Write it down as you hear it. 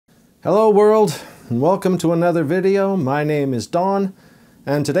Hello world, and welcome to another video. My name is Don,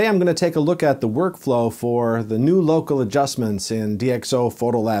 and today I'm going to take a look at the workflow for the new local adjustments in DxO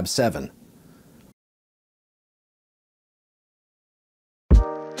Photolab 7.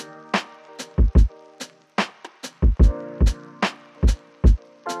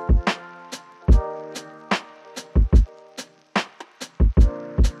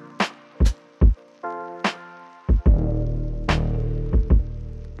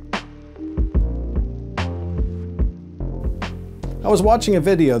 I was watching a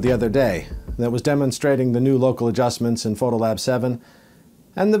video the other day that was demonstrating the new local adjustments in Photolab 7,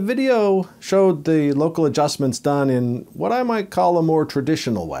 and the video showed the local adjustments done in what I might call a more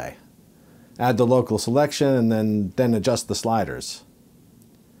traditional way. Add the local selection and then adjust the sliders.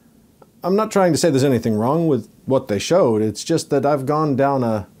 I'm not trying to say there's anything wrong with what they showed, it's just that I've gone down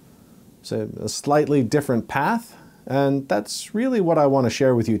a slightly different path, and that's really what I want to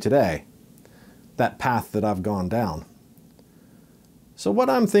share with you today. That path that I've gone down. So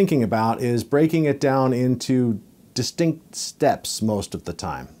what I'm thinking about is breaking it down into distinct steps most of the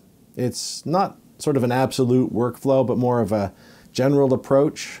time. It's not sort of an absolute workflow, but more of a general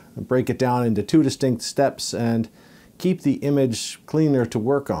approach. Break it down into two distinct steps and keep the image cleaner to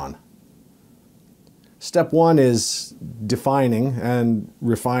work on. Step one is defining and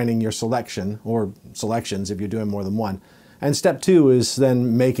refining your selection, or selections if you're doing more than one. And step two is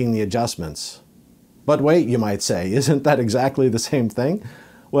then making the adjustments. But wait, you might say, isn't that exactly the same thing?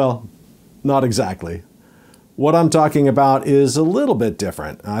 Well, not exactly. What I'm talking about is a little bit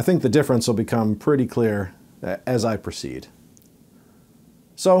different. I think the difference will become pretty clear as I proceed.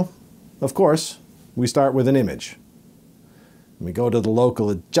 So, of course, we start with an image. We go to the local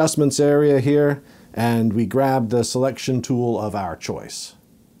adjustments area here, and we grab the selection tool of our choice.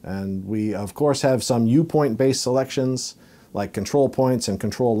 And we, of course, have some U-point-based selections, like control points and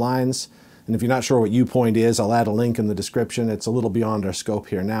control lines. And if you're not sure what U-point is, I'll add a link in the description. It's a little beyond our scope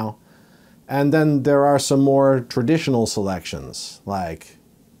here now. And then there are some more traditional selections, like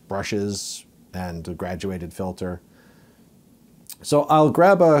brushes and a graduated filter. So I'll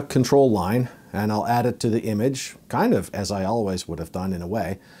grab a control line and I'll add it to the image, kind of as I always would have done in a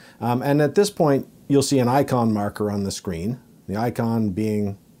way. And at this point, you'll see an icon marker on the screen, the icon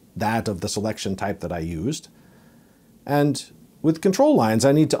being that of the selection type that I used. And with control lines,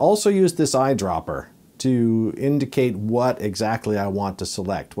 I need to also use this eyedropper to indicate what exactly I want to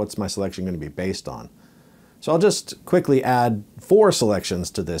select. What's my selection going to be based on? So I'll just quickly add 4 selections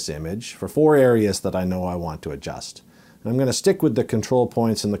to this image for 4 areas that I know I want to adjust. And I'm going to stick with the control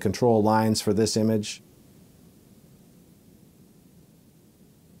points and the control lines for this image.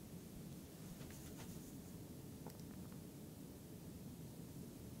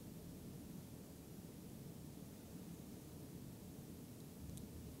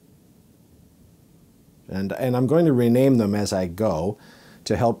 And I'm going to rename them as I go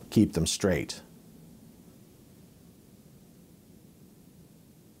to help keep them straight.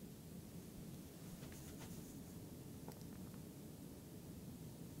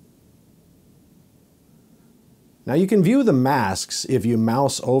 Now you can view the masks if you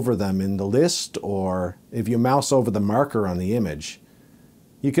mouse over them in the list or if you mouse over the marker on the image.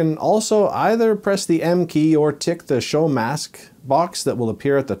 You can also either press the M key or tick the Show Mask box that will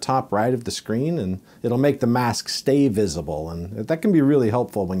appear at the top right of the screen, and it'll make the mask stay visible, and that can be really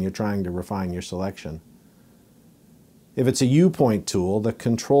helpful when you're trying to refine your selection. If it's a U-point tool, the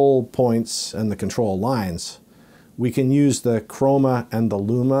control points and the control lines, we can use the chroma and the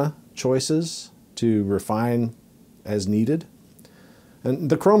luma choices to refine as needed.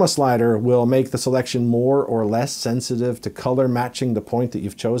 And the chroma slider will make the selection more or less sensitive to color matching the point that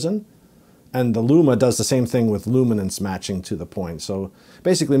you've chosen. And the luma does the same thing with luminance matching to the point. So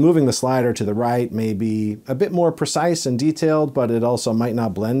basically moving the slider to the right may be a bit more precise and detailed, but it also might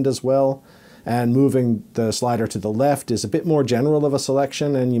not blend as well. And moving the slider to the left is a bit more general of a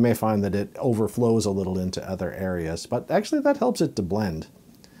selection, and you may find that it overflows a little into other areas. But actually that helps it to blend.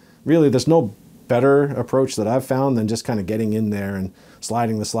 Really, there's no better approach that I've found than just kind of getting in there and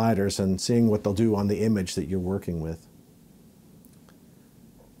sliding the sliders and seeing what they'll do on the image that you're working with.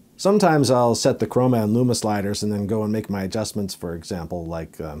 Sometimes I'll set the chroma and luma sliders and then go and make my adjustments, for example,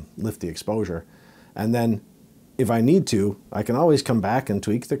 like lift the exposure. And then if I need to, I can always come back and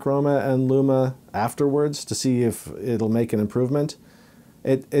tweak the chroma and luma afterwards to see if it'll make an improvement.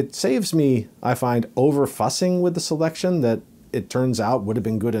 It saves me, I find, over-fussing with the selection that it turns out would have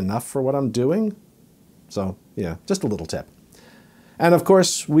been good enough for what I'm doing. So yeah, just a little tip. And of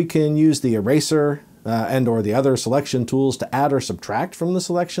course, we can use the eraser and or the other selection tools to add or subtract from the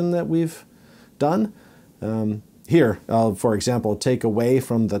selection that we've done. Here, I'll, for example, take away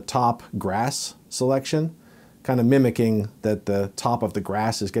from the top grass selection, kind of mimicking that the top of the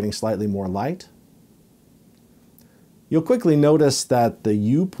grass is getting slightly more light. You'll quickly notice that the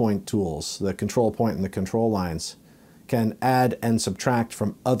U point tools, the control point and the control lines, can add and subtract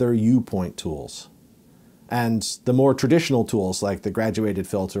from other U point tools. And the more traditional tools like the graduated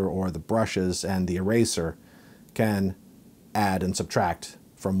filter or the brushes and the eraser can add and subtract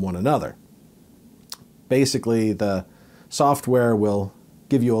from one another. Basically, the software will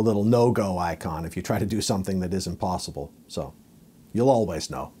give you a little no-go icon if you try to do something that isn't possible. So you'll always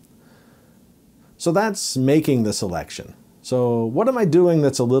know. So that's making the selection. So what am I doing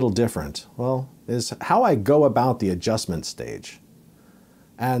that's a little different? Well, is how I go about the adjustment stage.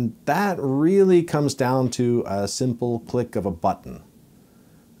 And that really comes down to a simple click of a button.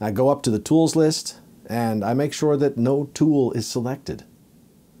 I go up to the tools list and I make sure that no tool is selected.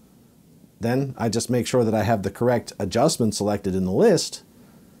 Then I just make sure that I have the correct adjustment selected in the list,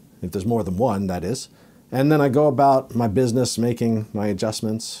 if there's more than one, that is. And then I go about my business making my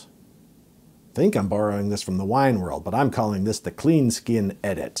adjustments. I think I'm borrowing this from the wine world, but I'm calling this the clean skin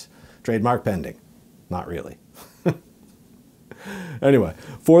edit. Trademark pending. Not really. Anyway,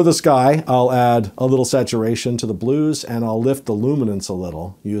 for the sky, I'll add a little saturation to the blues and I'll lift the luminance a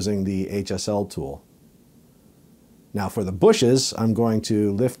little using the HSL tool. Now for the bushes, I'm going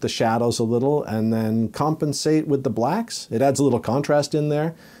to lift the shadows a little and then compensate with the blacks. It adds a little contrast in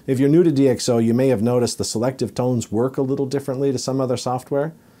there. If you're new to DxO, you may have noticed the selective tones work a little differently to some other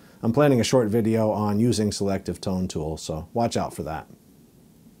software. I'm planning a short video on using selective tone tool, so watch out for that.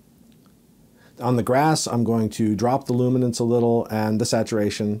 On the grass, I'm going to drop the luminance a little and the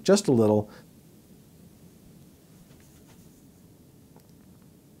saturation just a little.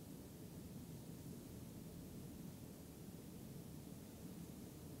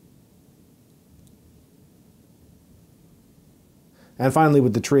 And finally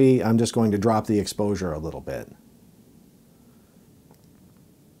with the tree, I'm just going to drop the exposure a little bit.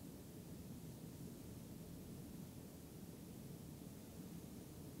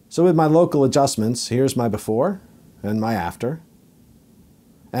 So with my local adjustments, here's my before and my after.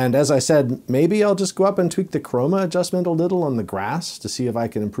 And as I said, maybe I'll just go up and tweak the chroma adjustment a little on the grass to see if I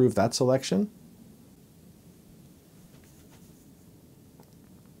can improve that selection.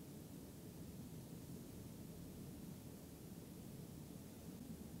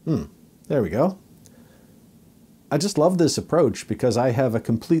 There we go. I just love this approach because I have a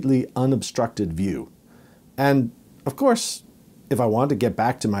completely unobstructed view. And of course, if I want to get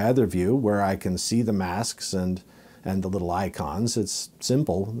back to my other view where I can see the masks and the little icons, it's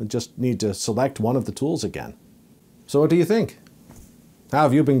simple. I just need to select one of the tools again. So what do you think? How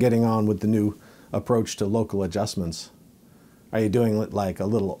have you been getting on with the new approach to local adjustments? Are you doing it like a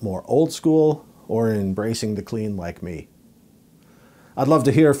little more old school or embracing the clean like me? I'd love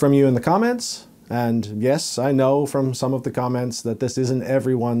to hear from you in the comments. And yes, I know from some of the comments that this isn't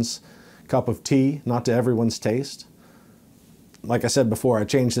everyone's cup of tea, not to everyone's taste. Like I said before, a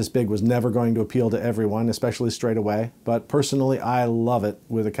change this big was never going to appeal to everyone, especially straight away. But personally, I love it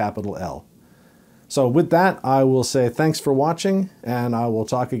with a capital L. So with that, I will say thanks for watching, and I will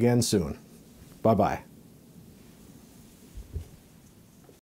talk again soon. Bye-bye.